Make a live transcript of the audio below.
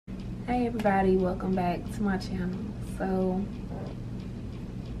Hey everybody, welcome back to my channel. So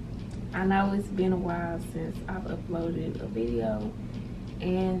I know it's been a while since I've uploaded a video,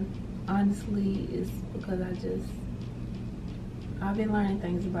 and honestly it's because I've been learning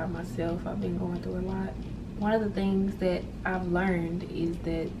things about myself. I've been going through a lot. One of the things that I've learned is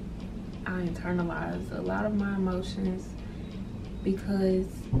that I internalize a lot of my emotions because,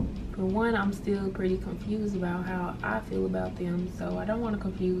 for one, I'm still pretty confused about how I feel about them, so I don't want to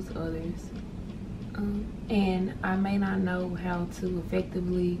confuse others. And I may not know how to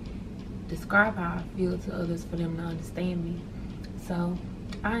effectively describe how I feel to others for them to understand me. So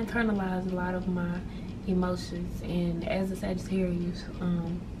I internalize a lot of my emotions, and as a Sagittarius,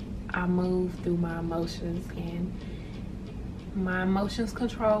 I move through my emotions, and my emotions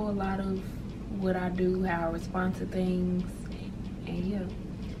control a lot of what I do, how I respond to things, and yeah,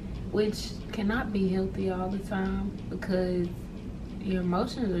 which cannot be healthy all the time because your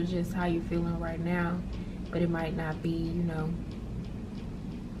emotions are just how you're feeling right now, but it might not be, you know,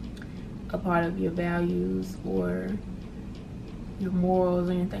 a part of your values or your morals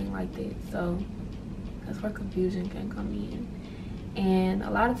or anything like that. So that's where confusion can come in. And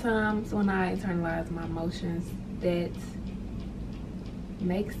a lot of times when I internalize my emotions, that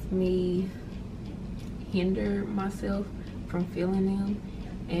makes me hinder myself from feeling them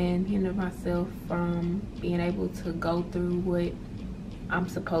and hinder myself from being able to go through what I'm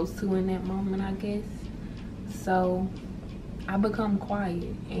supposed to in that moment, I guess. So I become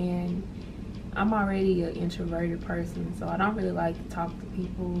quiet, and I'm already an introverted person, so I don't really like to talk to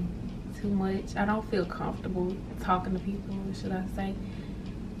people too much. I don't feel comfortable talking to people, should I say.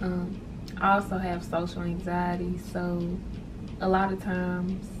 I also have social anxiety, so a lot of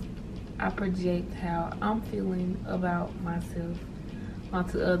times I project how I'm feeling about myself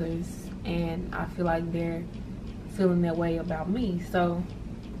onto others, and I feel like they're feeling that way about me, so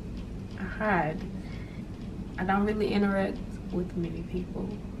I hide. I don't really interact with many people.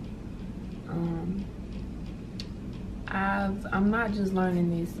 I'm not just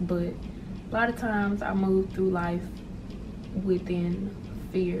learning this, but a lot of times I move through life within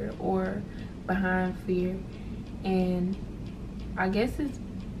fear or behind fear, and I guess it's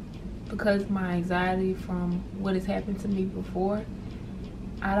because my anxiety from what has happened to me before.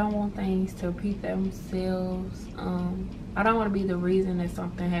 I don't want things to repeat themselves. I don't want to be the reason that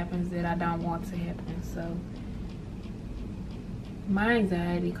something happens that I don't want to happen. So my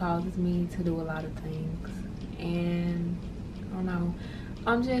anxiety causes me to do a lot of things, and I don't know,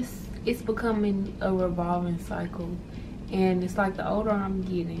 it's becoming a revolving cycle. And it's like the older I'm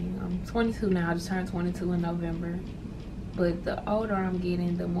getting, I'm 22 now, I just turned 22 in November, but the older I'm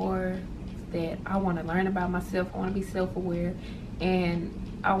getting, the more that I want to learn about myself. I want to be self-aware, and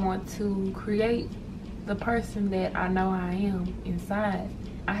I want to create the person that I know I am inside.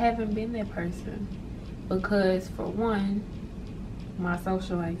 I haven't been that person because, for one, my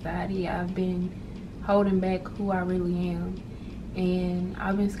social anxiety, I've been holding back who I really am, and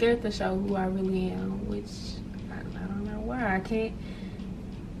I've been scared to show who I really am, which I don't know why. I can't.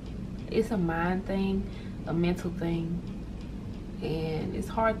 It's a mind thing, a mental thing, and it's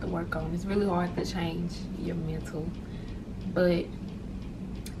hard to work on. It's really hard to change your mental, but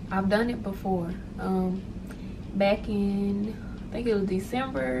I've done it before. Back in, I think it was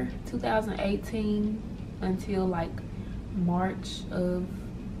December 2018 until like March of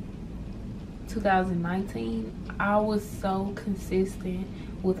 2019, I was so consistent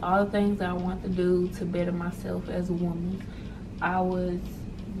with all the things that I want to do to better myself as a woman. I was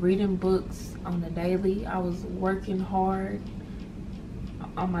reading books on the daily. I was working hard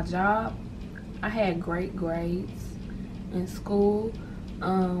on my job. I had great grades in school.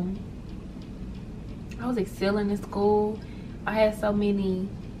 I was excelling in school. I had so many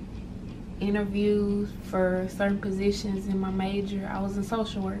interviews for certain positions in my major. I was in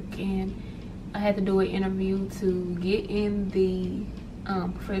social work, and I had to do an interview to get in the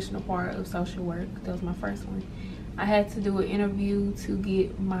professional part of social work. That was my first one. I had to do an interview to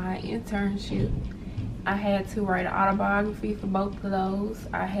get my internship. I had to write an autobiography for both of those.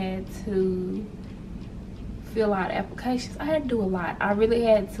 I had to fill out applications. I had to do a lot. I really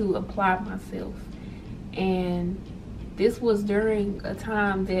had to apply myself, and this was during a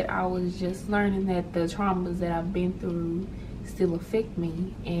time that I was just learning that the traumas that I've been through still affect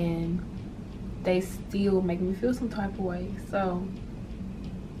me, and they still make me feel some type of way. So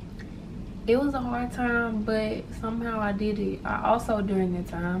it was a hard time, but somehow I did it. I also, during that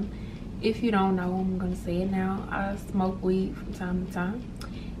time, if you don't know, I'm gonna say it now, I smoke weed from time to time,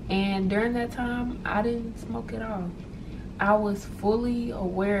 and during that time I didn't smoke at all. I was fully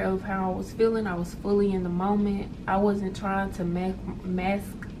aware of how I was feeling. I was fully in the moment. I wasn't trying to mask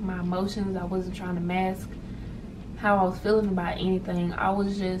my emotions. I wasn't trying to mask how I was feeling about anything. I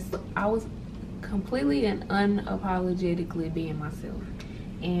was completely and unapologetically being myself,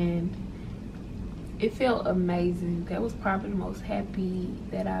 and it felt amazing. That was probably the most happy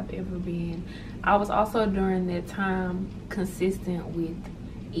that I've ever been. I was also during that time consistent with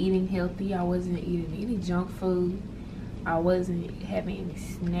eating healthy. I wasn't eating any junk food. I wasn't having any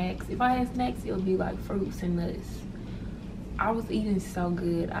snacks. If I had snacks, it would be like fruits and nuts. I was eating so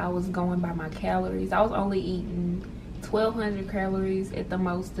good. I was going by my calories. I was only eating 1,200 calories at the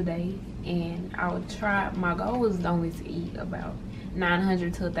most a day, and I would try. My goal was only to eat about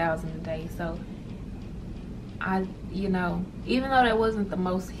 900 to 1,000 a day. So I, you know, even though that wasn't the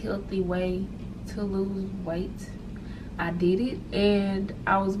most healthy way to lose weight, I did it, and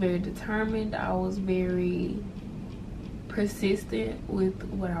I was very determined. I was very persistent with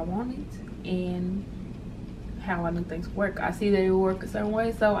what I wanted and how I knew things work. I see that it would work a certain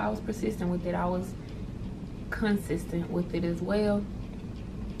way, so I was persistent with it. I was consistent with it as well.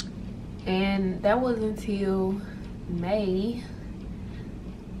 And that was until May.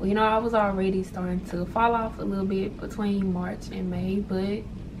 Well, you know, I was already starting to fall off a little bit between March and May, but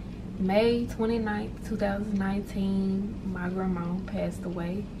May 29th, 2019, my grandma passed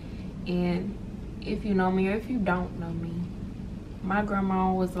away. And if you know me or if you don't know me, my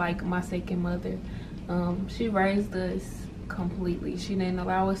grandma was like my second mother. She raised us completely. She didn't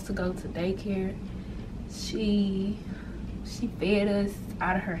allow us to go to daycare. She fed us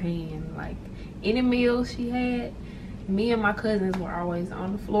out of her hand. Like any meal she had, me and my cousins were always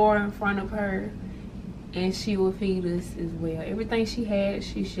on the floor in front of her, and she would feed us as well. Everything she had,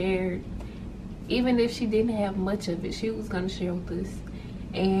 she shared. Even if she didn't have much of it, she was gonna share with us.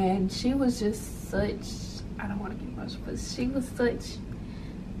 And she was just such, I don't want to get much, but she was such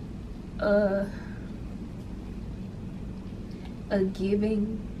a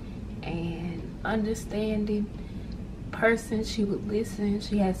giving and understanding person. She would listen.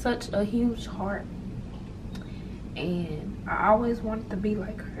 She had such a huge heart, and I always wanted to be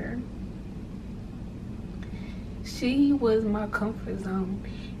like her. She was my comfort zone,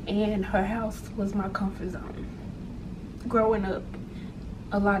 and her house was my comfort zone. Growing up,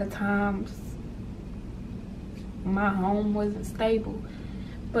 a lot of times my home wasn't stable,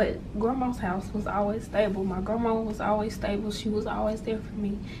 but grandma's house was always stable. My grandma was always stable. She was always there for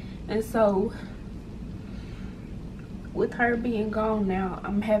me. And so with her being gone now,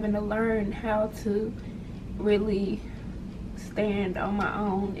 I'm having to learn how to really stand on my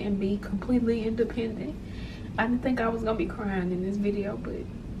own and be completely independent. I didn't think I was gonna be crying in this video, but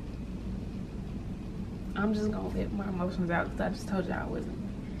I'm just gonna let my emotions out because I just told you I wasn't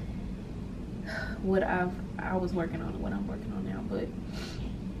what I was working on, what I'm working on now. But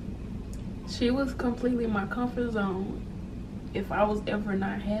she was completely my comfort zone. If I was ever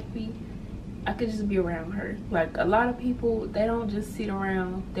not happy, I could just be around her. Like a lot of people, they don't just sit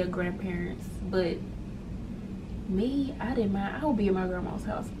around their grandparents, but me, I didn't mind. I would be at my grandma's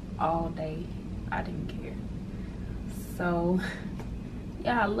house all day. I didn't care. So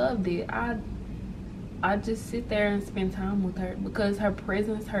yeah, I loved it. I just sit there and spend time with her because her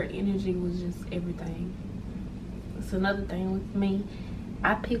presence, her energy was just everything. It's another thing with me.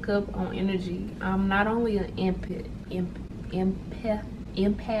 I pick up on energy. I'm not only an empath,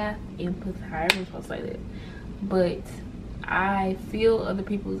 however I'm supposed to say that, but I feel other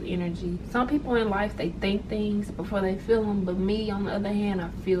people's energy. Some people in life, they think things before they feel them, but me, on the other hand, I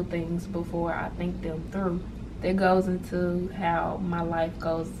feel things before I think them through. That goes into how my life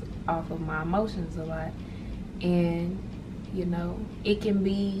goes off of my emotions a lot. And you know, it can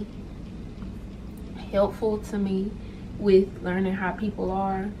be helpful to me with learning how people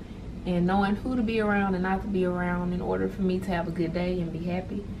are and knowing who to be around and not to be around in order for me to have a good day and be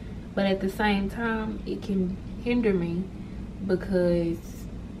happy. But at the same time, it can hinder me because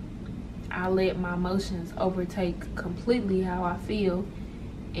I let my emotions overtake completely how I feel,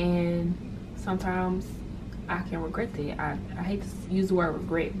 and sometimes I can regret it. I hate to use the word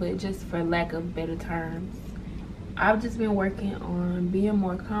regret, but just for lack of better terms, I've just been working on being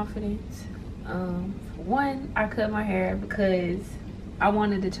more confident. For one, I cut my hair because I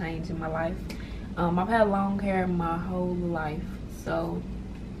wanted to change in my life. I've had long hair my whole life, so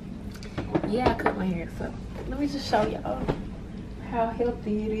yeah, I cut my hair. So let me just show y'all how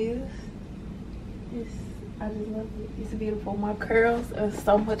healthy it is. I just love it. It's beautiful. My curls are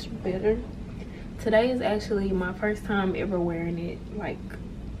so much better. Today is actually my first time ever wearing it, like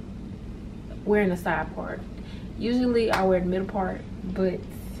wearing the side part. Usually I wear the middle part, but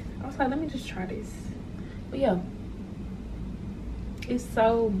I was like, let me just try this. But yeah, it's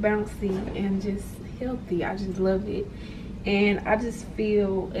so bouncy and just healthy. I just love it. And I just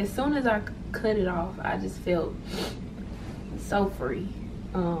feel, as soon as I cut it off, I just felt so free.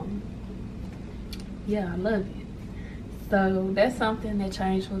 Yeah, I love it. So that's something that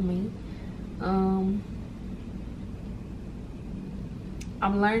changed with me.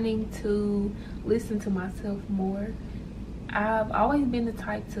 I'm learning to listen to myself more. I've always been the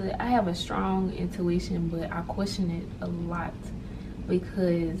type to, I have a strong intuition, but I question it a lot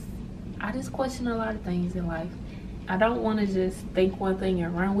because I just question a lot of things in life. I don't want to just think one thing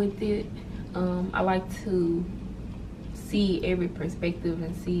and run with it. I like to see every perspective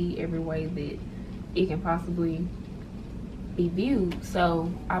and see every way that it can possibly be viewed,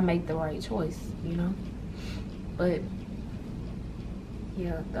 so I make the right choice, you know. But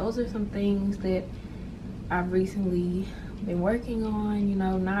yeah, those are some things that I've recently been working on, you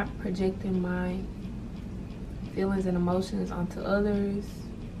know, not projecting my feelings and emotions onto others,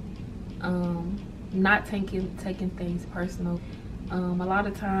 not taking things personal. A lot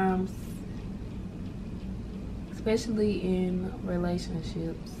of times, especially in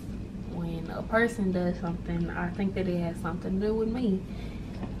relationships, when a person does something, I think that it has something to do with me.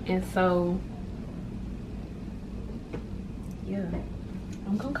 And so yeah,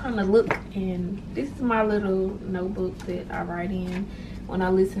 I'm gonna kind of look, and this is my little notebook that I write in when I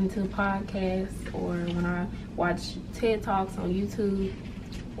listen to podcasts or when I watch TED Talks on YouTube,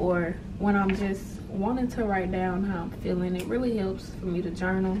 or when I'm just wanting to write down how I'm feeling. It really helps for me to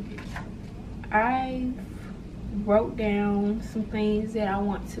journal. I wrote down some things that I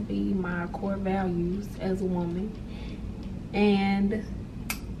want to be my core values as a woman, and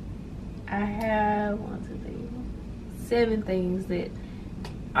I have 7 things that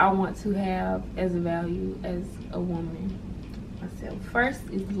I want to have as a value as a woman myself. First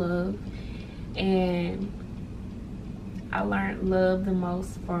is love, and I learned love the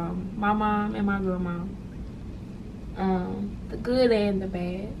most from my mom and my grandma, the good and the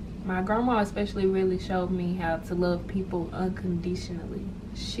bad. My grandma especially really showed me how to love people unconditionally.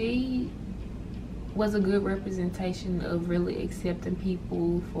 She was a good representation of really accepting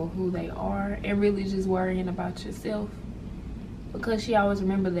people for who they are and really just worrying about yourself, because she always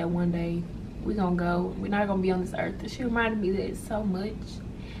remembered that one day we're gonna go, we're not gonna be on this earth. And she reminded me that so much,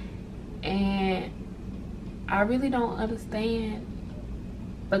 and I really don't understand,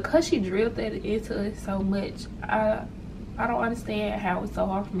 because she drilled that into us so much. I don't understand how it's so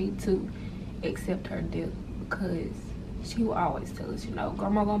hard for me to accept her death, because she will always tell us, you know,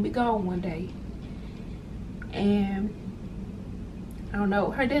 grandma gonna be gone one day. And I don't know,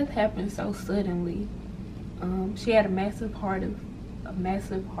 her death happened so suddenly. She had a massive heart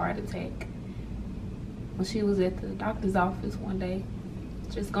attack when she was at the doctor's office one day,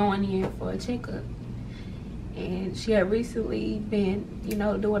 just going in for a checkup. And she had recently been, you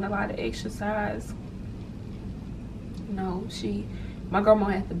know, doing a lot of exercise. You know, my grandma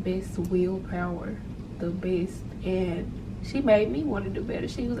had the best willpower, the best, and she made me want to do better.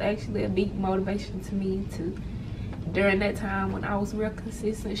 She was actually a big motivation to me to, during that time when I was real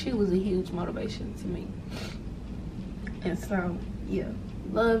consistent, she was a huge motivation to me. And so, yeah,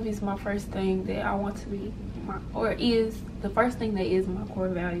 love is my first thing that I want to be, is the first thing that is my core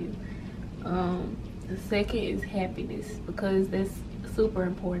value. The second is happiness, because that's super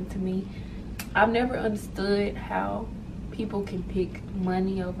important to me. I've never understood how people can pick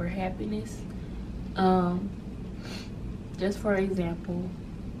money over happiness. Just for example,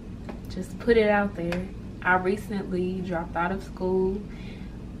 just put it out there, I recently dropped out of school.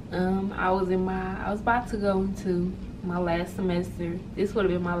 I was about to go into my last semester. This would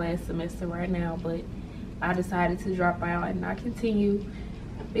have been my last semester right now, but I decided to drop out and not continue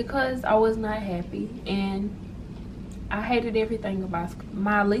because I was not happy, and I hated everything about school.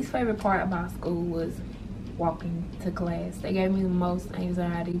 My least favorite part about school was walking to class. They gave me the most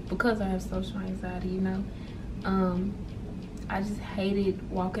anxiety because I have social anxiety, you know. I just hated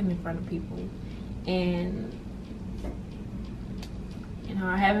walking in front of people, and you know,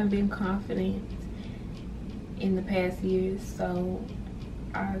 I haven't been confident in the past years, so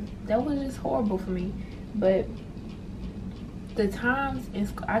that was just horrible for me. But the times in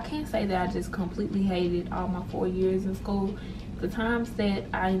school, I can't say that I just completely hated all my 4 years in school. The times that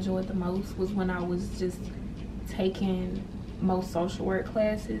I enjoyed the most was when I was just taking most social work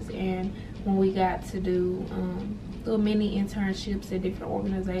classes, and when we got to do little mini internships at different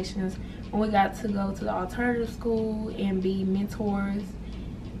organizations, when we got to go to the alternative school and be mentors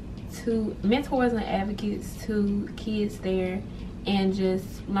and advocates to kids there, and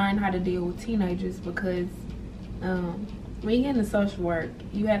just learn how to deal with teenagers, because when you get into social work,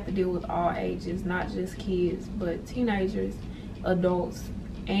 you have to deal with all ages, not just kids, but teenagers, adults,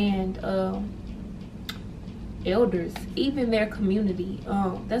 and elders, even their community.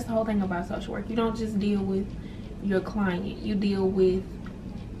 That's the whole thing about social work. You don't just deal with your client, you deal with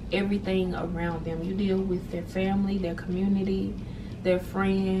everything around them. You deal with their family, their community, their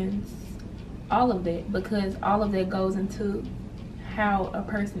friends, all of that, because all of that goes into how a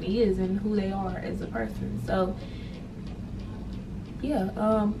person is and who they are as a person. So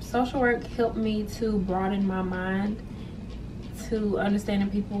yeah, social work helped me to broaden my mind to understanding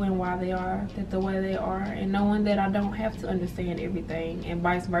people and why they are the way they are, and knowing that I don't have to understand everything, and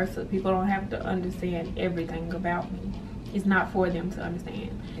vice versa. People don't have to understand everything about me. It's not for them to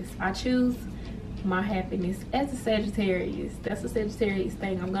understand. I choose my happiness as a Sagittarius. That's a Sagittarius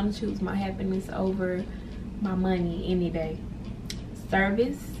thing. I'm gonna choose my happiness over my money any day.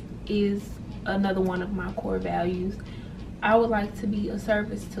 Service is another one of my core values. I would like to be a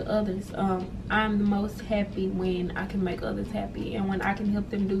service to others. I'm the most happy when I can make others happy, and when I can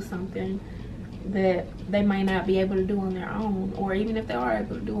help them do something that they might not be able to do on their own, or even if they are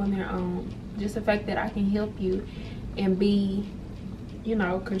able to do on their own. Just the fact that I can help you and be, you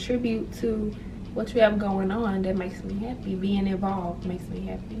know, contribute to what you have going on, that makes me happy. Being involved makes me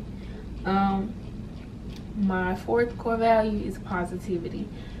happy. My fourth core value is positivity.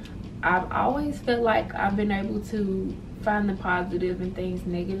 I've always felt like I've been able to find the positive in things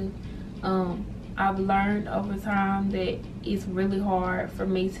negative. I've learned over time that it's really hard for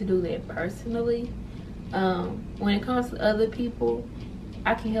me to do that personally. When it comes to other people,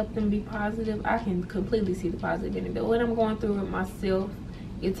 I can help them be positive. I can completely see the positive in it. But when I'm going through it myself,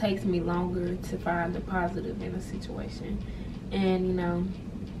 it takes me longer to find the positive in a situation. And you know,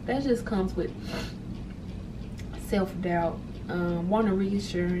 that just comes with self-doubt, wanting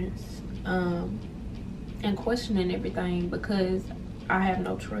reassurance, and questioning everything because I have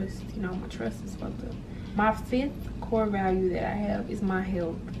no trust. You know, my trust is fucked up. My fifth core value that I have is my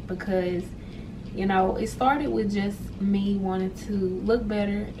health, because you know, it started with just me wanting to look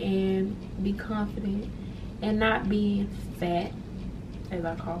better and be confident and not being fat, as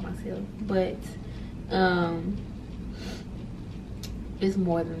I call myself. But it's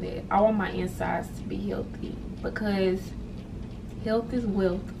more than that. I want my insides to be healthy, because health is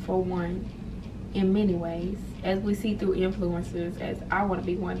wealth, for one, in many ways, as we see through influencers, as I want to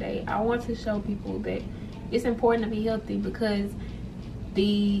be one day. I want to show people that it's important to be healthy, because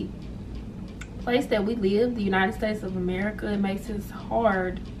the place that we live, the United States of America, it makes it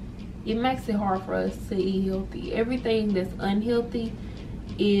hard for us to eat healthy. Everything that's unhealthy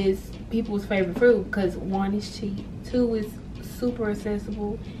is people's favorite food, because one, is cheap, two, is super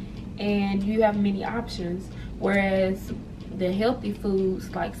accessible, and you have many options. Whereas the healthy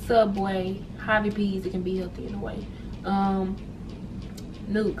foods like Subway, Hobby Peas, it can be healthy in a way.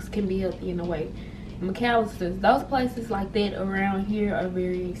 Nukes can be healthy in a way. McAllister's, those places like that around here are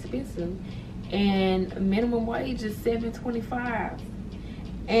very expensive, and minimum wage is $7.25,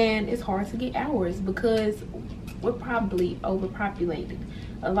 and it's hard to get hours because we're probably overpopulated.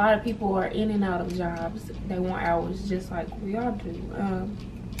 A lot of people are in and out of jobs. They want hours just like we all do.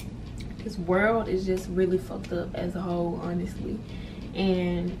 This world is just really fucked up as a whole, honestly,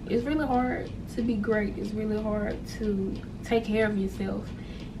 and it's really hard to be great. It's really hard to take care of yourself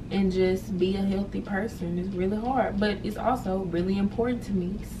and just be a healthy person. It's really hard, but it's also really important to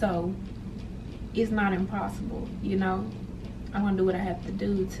me, so it's not impossible. You know, I want to do what I have to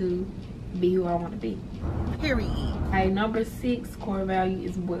do to be who I want to be, period. My number 6 core value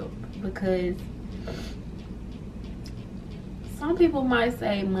is wealth, because some people might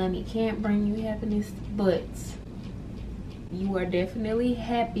say money can't bring you happiness, but you are definitely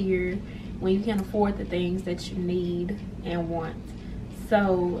happier when you can afford the things that you need and want.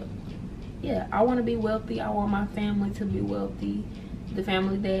 So yeah, I want to be wealthy. I want my family to be wealthy, the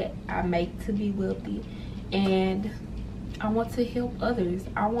family that I make to be wealthy, and I want to help others.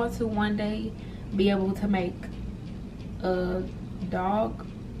 I want to one day be able to make a dog.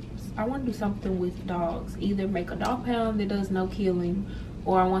 I want to do something with dogs, either make a dog pound that does no killing,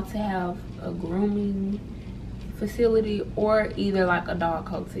 or I want to have a grooming facility, or either like a dog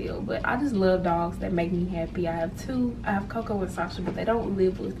hotel. But I just love dogs that make me happy. I have 2. I have Coco and Sasha, but they don't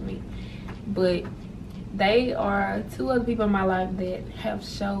live with me, but they are 2 other people in my life that have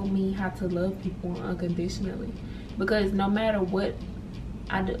shown me how to love people unconditionally. Because no matter what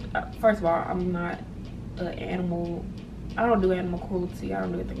I do, first of all, I'm not an animal. I don't do animal cruelty. I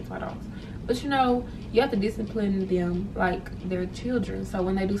don't do anything with my dogs. But you know, you have to discipline them like they're children. So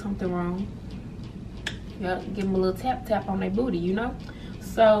when they do something wrong, you have to give them a little tap tap on their booty, you know?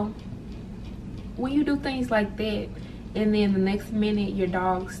 So when you do things like that, and then the next minute your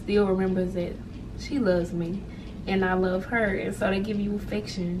dog still remembers that she loves me and I love her, and so they give you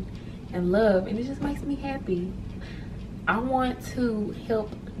affection and love, and it just makes me happy. I want to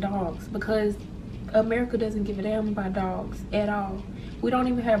help dogs because America doesn't give a damn about dogs at all. We don't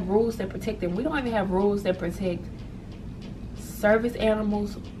even have rules that protect them. We don't even have rules that protect service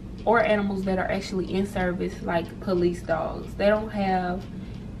animals or animals that are actually in service, like police dogs. They don't have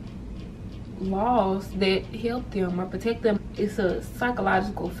laws that help them or protect them. It's a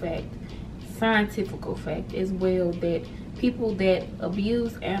psychological fact, scientific fact as well, that people that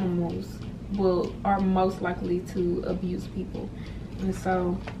abuse animals are most likely to abuse people. And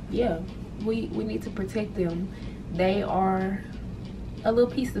so yeah, we need to protect them. They are a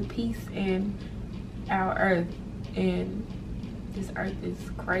little piece of peace in our earth, and this earth is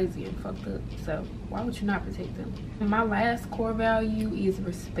crazy and fucked up, so why would you not protect them? My last core value is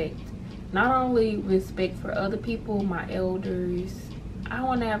respect. Not only respect for other people, my elders, I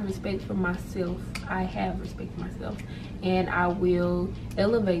want to have respect for myself. I have respect for myself, and I will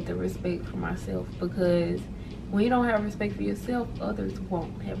elevate the respect for myself, because when you don't have respect for yourself, others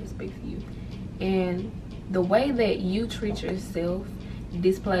won't have respect for you. And the way that you treat yourself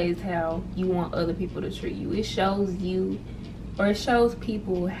displays how you want other people to treat you. It shows you, or it shows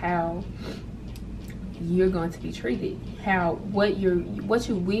people how you're going to be treated, what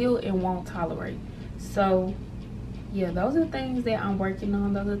you will and won't tolerate. So yeah, those are things that I'm working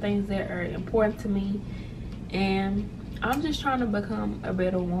on. Those are things that are important to me, and I'm just trying to become a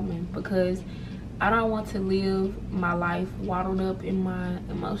better woman, because I don't want to live my life waddled up in my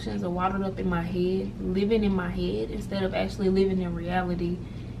emotions or waddled up in my head, living in my head instead of actually living in reality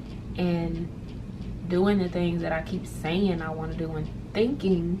and doing the things that I keep saying I want to do and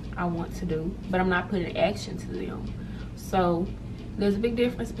thinking I want to do, but I'm not putting action to them. So there's a big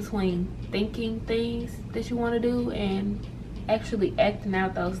difference between thinking things that you want to do and actually acting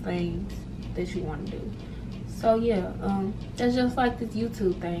out those things that you want to do. So yeah, that's just like this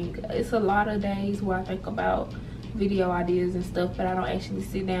YouTube thing. It's a lot of days where I think about video ideas and stuff, but I don't actually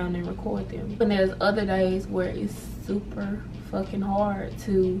sit down and record them. And there's other days where it's super fucking hard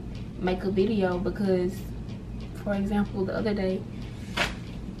to make a video, because for example, the other day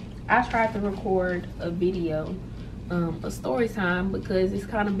I tried to record a video, a story time, because it's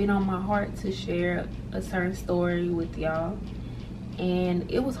kind of been on my heart to share a certain story with y'all. And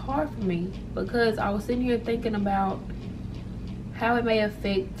it was hard for me, because I was sitting here thinking about how it may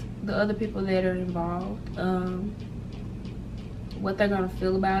affect the other people that are involved, what they're gonna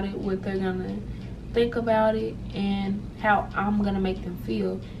feel about it, what they're gonna think about it, and how I'm gonna make them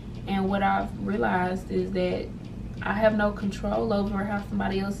feel. And what I've realized is that I have no control over how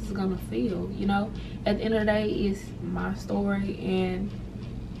somebody else is gonna feel. You know, at the end of the day, it's my story, and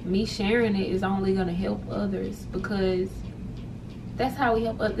me sharing it is only gonna help others, because that's how we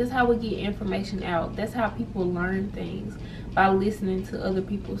help. That's how we get information out. That's how people learn things, by listening to other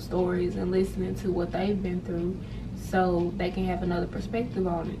people's stories and listening to what they've been through, so they can have another perspective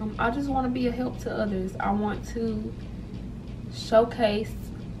on it. I just want to be a help to others. I want to showcase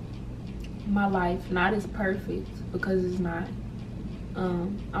my life, not as perfect, because it's not.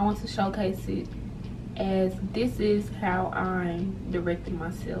 I want to showcase it as this is how I'm directing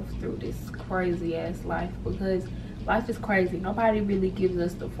myself through this crazy ass life, because life is crazy. Nobody really gives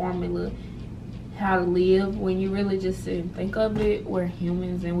us the formula how to live. When you really just sit and think of it, we're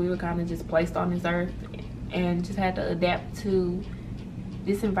humans, and we were kind of just placed on this earth and just had to adapt to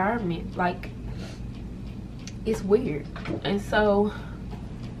this environment. Like, it's weird. And so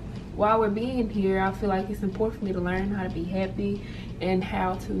while we're being here, I feel like it's important for me to learn how to be happy and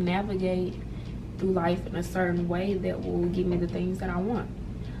how to navigate through life in a certain way that will give me the things that I want.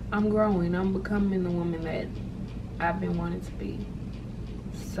 I'm growing. I'm becoming the woman that I've been wanting to be.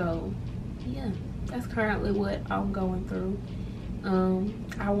 So yeah, that's currently what I'm going through.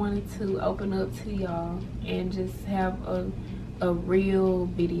 I wanted to open up to y'all and just have a real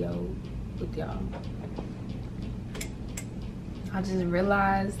video with y'all. I just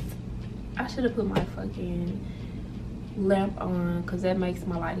realized I should have put my fucking lamp on, because that makes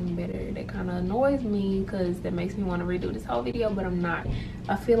my lighting better. That kind of annoys me, because that makes me want to redo this whole video, but I'm not.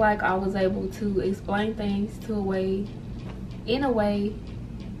 I feel like I was able to explain things in a way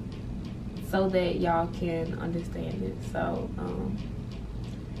so that y'all can understand it. So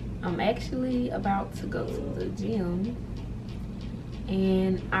I'm actually about to go to the gym,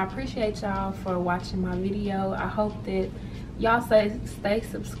 and I appreciate y'all for watching my video. I hope that y'all stay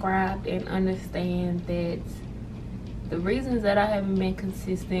subscribed and understand that the reasons that I haven't been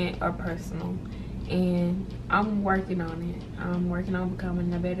consistent are personal, and I'm working on it. I'm working on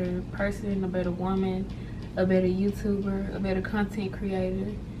becoming a better person, a better woman, a better YouTuber, a better content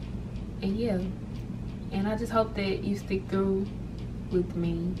creator. And yeah, and I just hope that you stick through with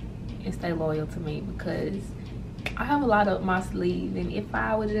me and stay loyal to me, because I have a lot up my sleeve, and if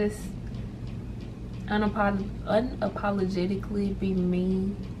I would just unapologetically be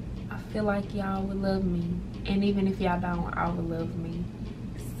me, I feel like y'all would love me. And even if y'all don't, I would love me.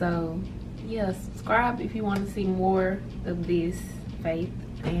 So yeah, subscribe if you want to see more of this, Faith.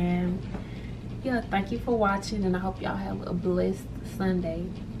 And yeah, thank you for watching, and I hope y'all have a blessed Sunday.